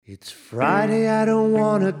It's Friday, I don't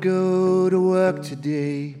wanna go to work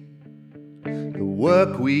today. The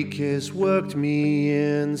work week has worked me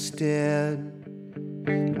instead.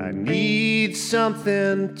 I need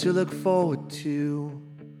something to look forward to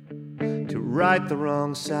right the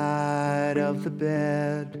wrong side of the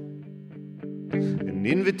bed. An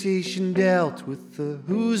invitation dealt with the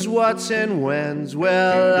who's, what's, and when's.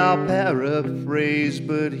 Well, I'll paraphrase,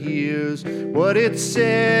 but here's what it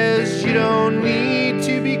says. You don't need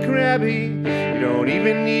to be crabby. You don't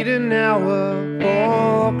even need an hour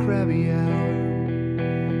for crabby hour.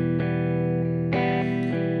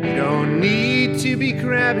 You don't need to be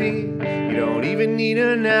crabby. You don't even need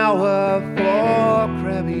an hour for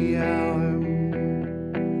crabby hour.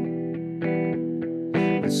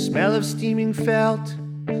 The smell of steaming felt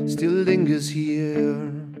still lingers here,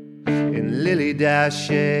 and Lily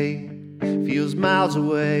Dashay feels miles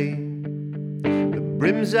away. The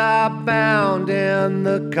brims are bound and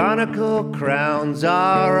the conical crowns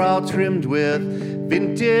are all trimmed with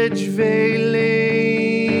vintage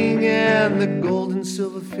veiling, and the gold and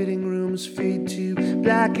silver fitting rooms fade to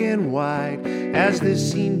black and white as the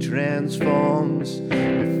scene transforms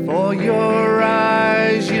before your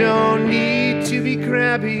eyes. You don't need to be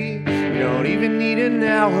crabby. You don't even need an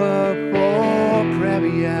hour for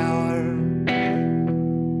crabby hour.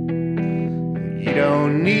 You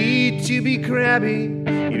don't need to be crabby.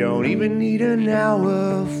 You don't even need an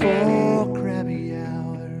hour for crabby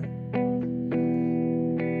hour.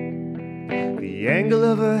 The angle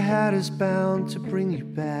of her hat is bound to bring you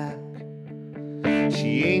back.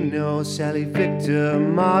 She ain't no Sally Victor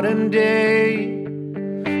modern day.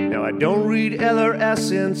 Now I don't read Eller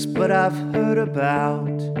Essence, but I've heard about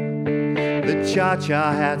the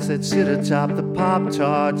cha-cha hats that sit atop the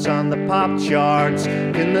Pop-Tarts on the pop charts.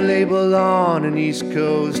 Pin the label on an East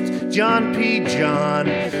Coast John P. John.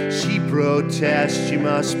 She protests, she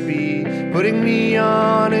must be putting me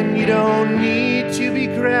on. And you don't need to be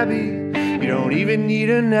crabby. You don't even need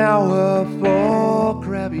an hour for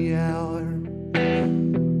crabby hour.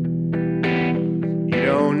 You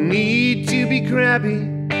don't need to be crabby.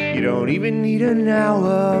 You don't even need an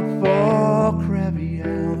hour for crabby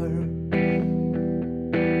hour.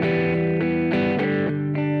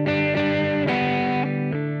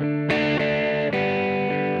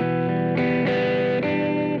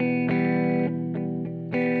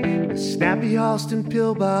 A snappy Halston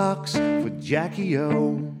pillbox for Jackie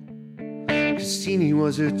O. Cassini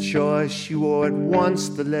was her choice, she wore it once,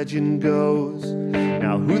 the legend goes.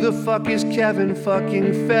 Now who the fuck is Kevin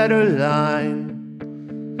fucking Federline?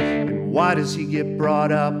 Why does he get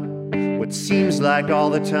brought up what seems like all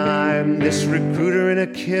the time? This recruiter in a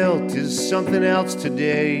kilt is something else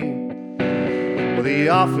today. Well, he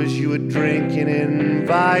offers you a drink and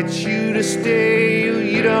invites you to stay.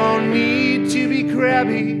 You don't need to be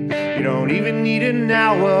crabby. You don't even need an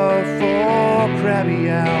hour for crabby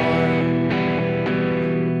hour.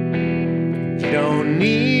 You don't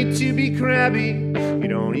need to be crabby. You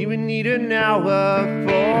don't even need an hour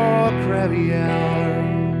for crabby hour.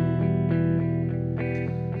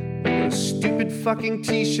 Stupid fucking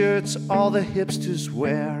t-shirts all the hipsters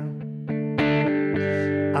wear.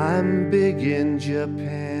 I'm big in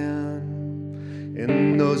Japan.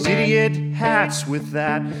 And those idiot hats with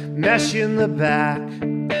that mesh in the back,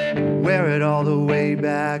 wear it all the way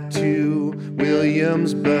back to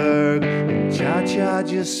Williamsburg. And Cha-Cha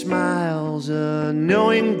just smiles a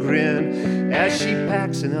knowing grin as she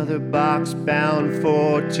packs another box bound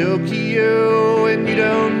for Tokyo. And you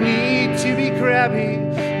don't need to be crabby.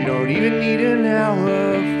 You don't even need an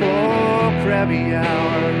hour for crabby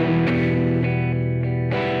hour.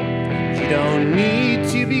 You don't need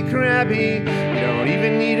to be crabby. You don't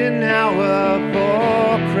even need an hour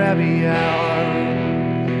for crabby hour.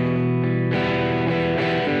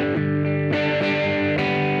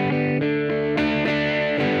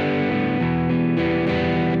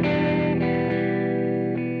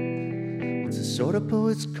 It's a sort of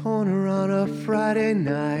poet's corner on a Friday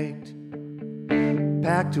night,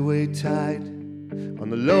 packed away tight on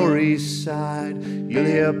the Lower East Side. You'll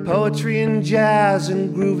hear poetry and jazz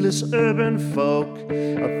and grooveless urban folk,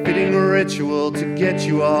 a fitting ritual to get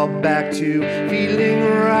you all back to feeling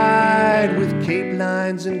right, with cape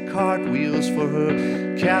lines and cartwheels for her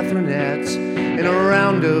Catherinettes and a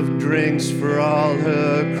round of drinks for all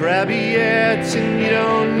her Crabbyettes. And you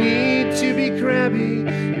don't need to be crabby.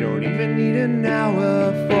 You don't even need an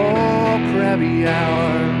hour for crabby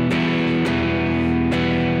hour.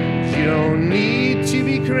 You don't need to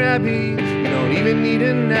be crabby. You don't even need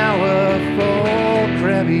an hour for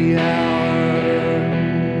crabby hour.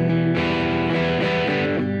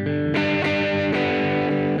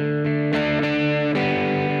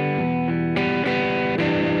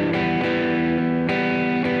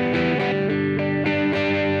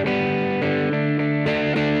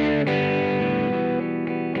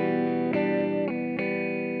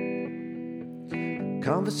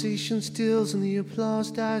 conversation stills and the applause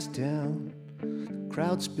dies down. The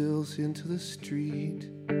crowd spills into the street.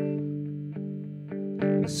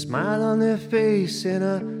 A smile on their face and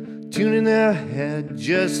a tune in their head,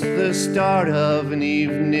 just the start of an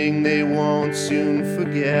evening they won't soon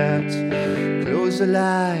forget. Close the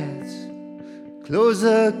lights, close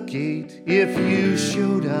the gate. If you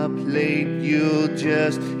showed up late, you'll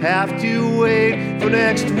just have to wait for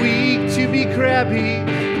next week to be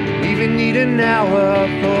crabby. Don't even need an hour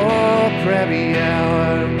for crabby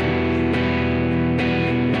hour.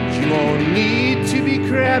 You won't need to be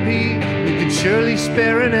crabby. You could surely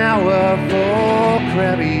spare an hour for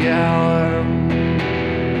crabby hour.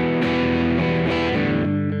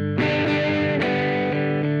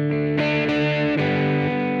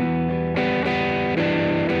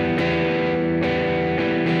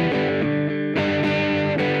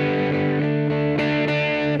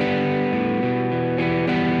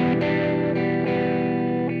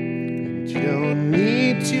 You don't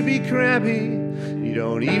need to be crabby. You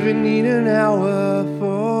don't even need an hour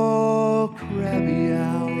for crabby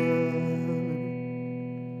hour.